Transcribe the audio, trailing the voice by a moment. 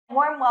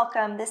Warm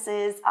welcome. This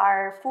is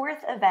our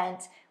fourth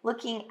event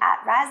looking at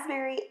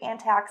raspberry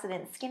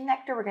antioxidant skin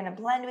nectar. We're going to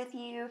blend with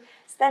you,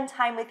 spend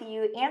time with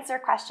you, answer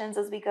questions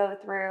as we go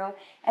through.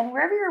 And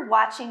wherever you're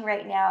watching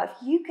right now, if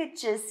you could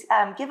just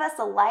give us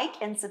a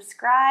like and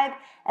subscribe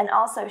and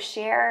also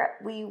share,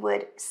 we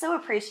would so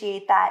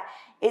appreciate that.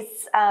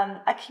 It's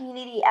a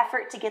community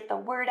effort to get the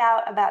word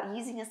out about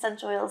using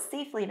essential oils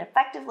safely and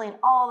effectively in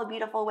all the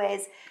beautiful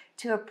ways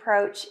to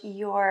approach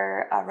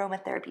your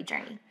aromatherapy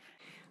journey.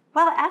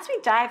 Well, as we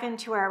dive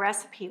into our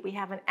recipe, we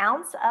have an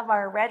ounce of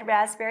our red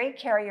raspberry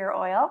carrier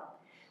oil.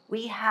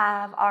 We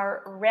have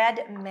our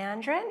red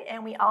mandarin,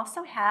 and we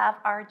also have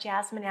our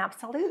jasmine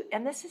absolute,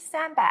 and this is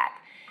sambac.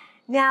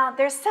 Now,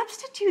 there's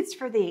substitutes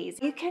for these.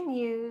 You can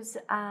use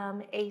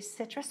a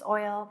citrus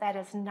oil that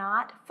is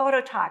not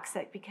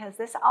phototoxic because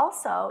this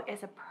also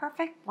is a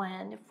perfect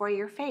blend for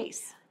your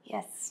face.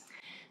 Yes.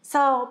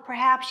 So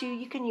perhaps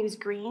you can use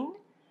green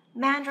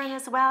mandarin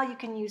as well. You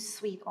can use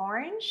sweet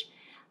orange.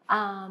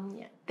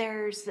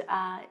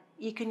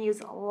 You can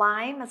use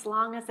lime as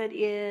long as it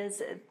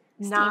is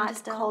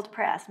not cold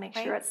pressed. Make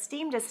sure it's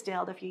steam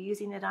distilled if you're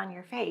using it on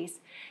your face.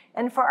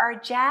 And for our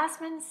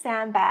jasmine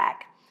sambac,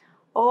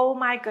 oh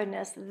my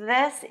goodness,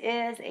 this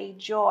is a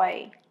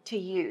joy to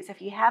use.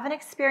 If you haven't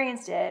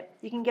experienced it,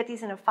 you can get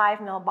these in a 5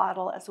 ml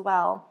bottle as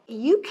well.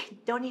 You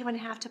don't even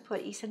have to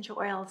put essential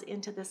oils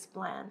into this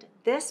blend.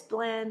 This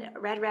blend,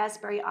 red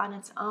raspberry on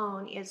its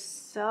own, is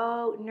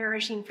so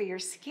nourishing for your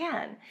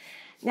skin.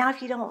 Now,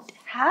 if you don't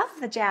have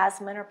the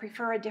jasmine or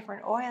prefer a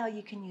different oil,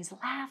 you can use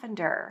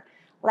lavender.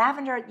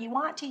 Lavender, you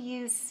want to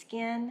use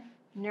skin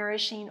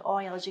nourishing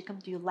oils. You can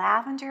do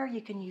lavender, you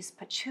can use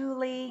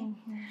patchouli.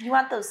 You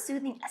want those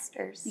soothing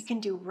esters. You can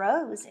do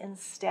rose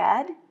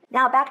instead.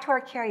 Now back to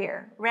our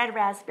carrier, red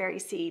raspberry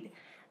seed.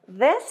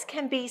 This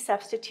can be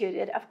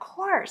substituted, of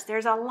course.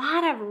 There's a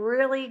lot of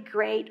really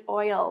great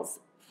oils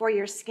for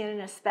your skin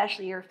and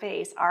especially your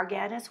face.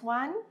 Argan is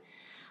one,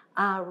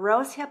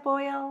 rosehip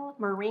oil,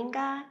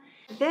 moringa.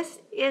 This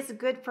is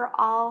good for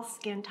all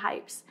skin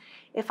types.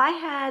 If I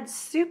had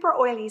super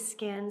oily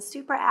skin,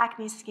 super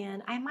acne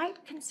skin, I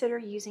might consider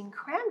using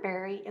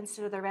cranberry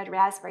instead of the red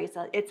raspberry.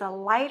 So it's a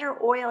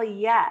lighter oil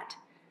yet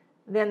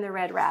than the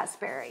red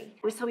raspberry.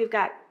 So we've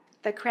got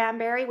the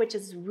cranberry, which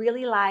is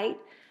really light,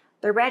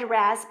 the red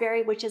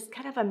raspberry, which is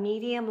kind of a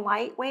medium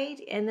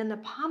lightweight, and then the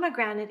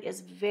pomegranate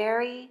is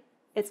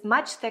it's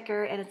much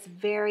thicker and it's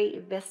very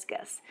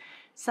viscous.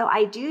 So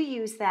I do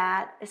use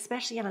that,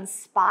 especially on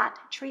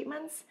spot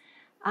treatments.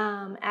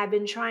 I've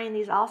been trying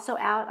these also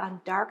out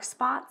on dark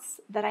spots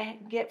that I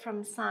get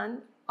from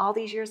sun, all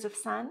these years of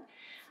sun,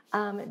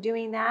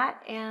 doing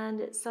that.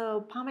 And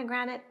so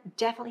pomegranate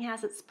definitely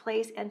has its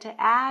place. And to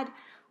add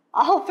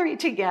all three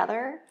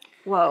together,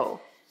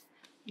 whoa,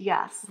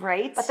 yes.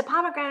 Right? But the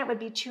pomegranate would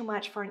be too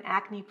much for an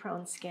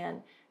acne-prone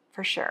skin,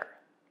 for sure.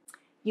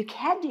 You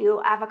can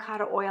do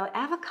avocado oil.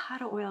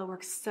 Avocado oil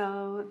works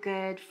so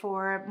good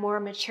for more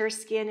mature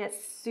skin.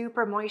 It's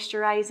super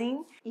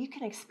moisturizing. You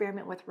can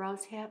experiment with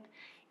rosehip.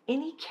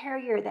 Any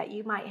carrier that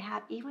you might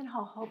have, even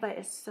jojoba,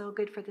 is so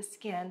good for the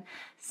skin.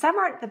 Some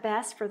aren't the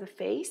best for the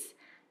face,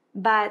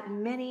 but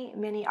many,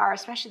 many are,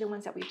 especially the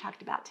ones that we've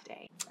talked about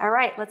today. All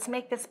right, let's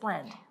make this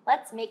blend.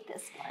 Let's make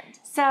this blend.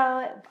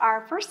 So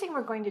our first thing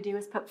we're going to do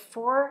is put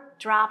 4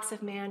 drops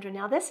of mandarin.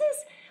 Now this is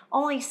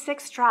only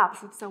 6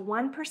 drops. It's a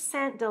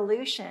 1%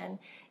 dilution.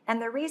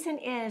 And the reason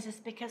is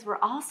because we're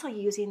also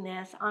using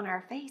this on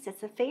our face.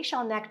 It's a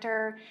facial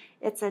nectar.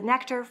 It's a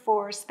nectar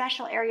for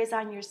special areas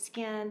on your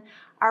skin.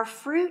 Our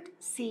fruit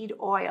seed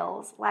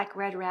oils, like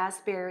red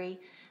raspberry,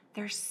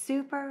 they're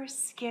super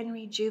skin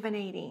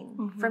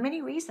rejuvenating for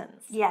many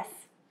reasons. Yes.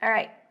 All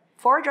right,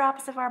 4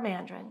 drops of our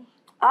mandarin.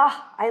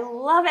 Oh, I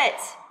love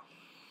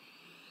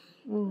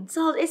it.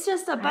 So it's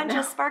just a bunch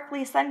of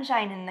sparkly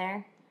sunshine in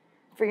there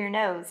for your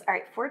nose. All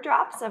right, 4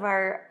 drops of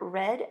our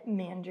red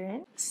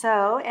mandarin.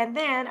 So, and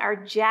then our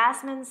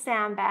jasmine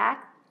sambac.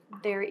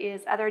 There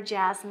is other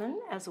jasmine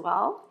as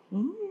well.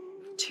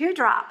 2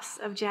 drops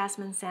of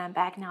jasmine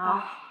sambac.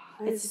 Now,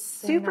 it's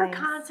super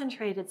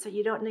concentrated, so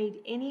you don't need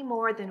any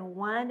more than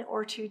 1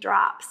 or 2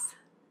 drops.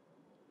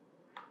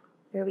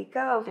 There we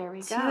go. There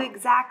we 2 go.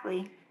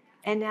 exactly.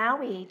 And now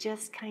we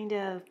just kind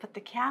of put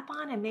the cap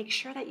on and make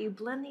sure that you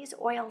blend these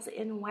oils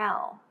in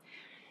well.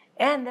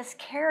 And this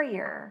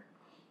carrier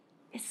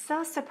is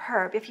so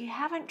superb. If you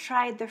haven't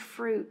tried the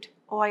fruit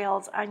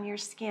oils on your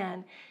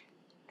skin,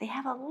 they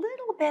have a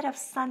little bit of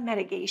sun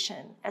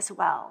mitigation as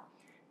well.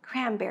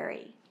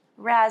 Cranberry,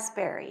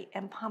 raspberry,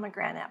 and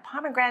pomegranate.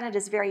 Pomegranate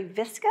is very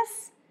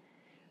viscous.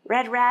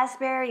 Red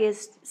raspberry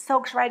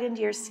soaks right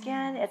into your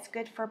skin. It's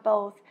good for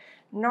both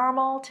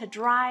normal to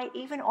dry,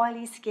 even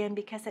oily skin,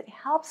 because it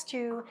helps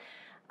to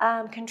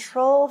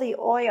control the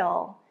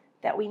oil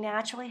that we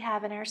naturally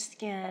have in our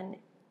skin.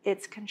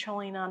 It's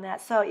controlling on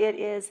that. So it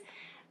is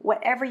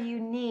whatever you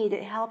need,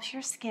 it helps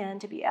your skin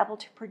to be able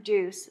to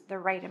produce the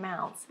right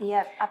amounts.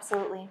 Yep,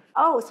 absolutely.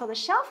 Oh, so the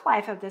shelf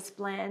life of this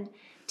blend,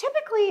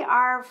 typically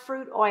our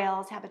fruit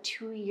oils have a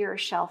 2-year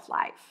shelf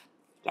life.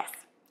 Yes.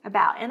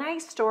 And I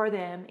store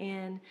them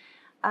in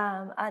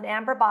an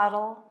amber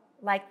bottle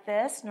like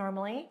this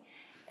normally,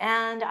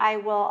 and I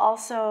will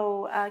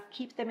also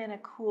keep them in a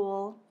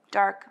cool,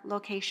 dark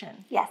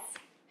location. Yes.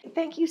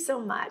 Thank you so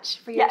much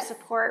for your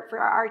support for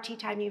our tea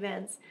time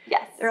events.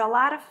 Yes. They're a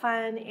lot of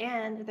fun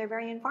and they're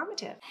very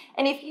informative.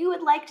 And if you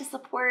would like to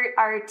support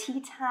our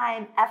tea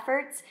time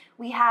efforts,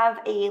 we have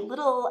a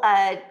little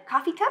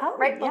coffee cup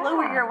right below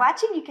where you're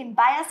watching. You can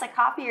buy us a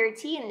coffee or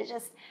tea, and it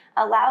just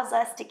allows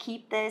us to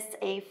keep this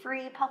a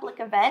free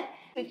public event.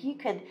 If you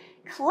could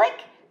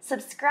click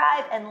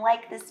subscribe and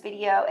like this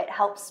video, it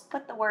helps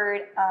put the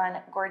word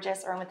on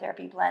gorgeous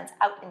aromatherapy blends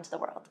out into the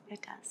world.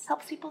 It does.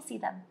 Helps people see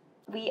them.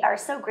 We are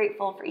so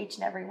grateful for each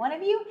and every one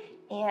of you,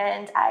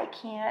 and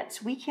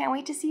we can't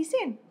wait to see you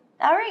soon.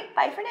 All right,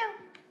 bye for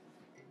now.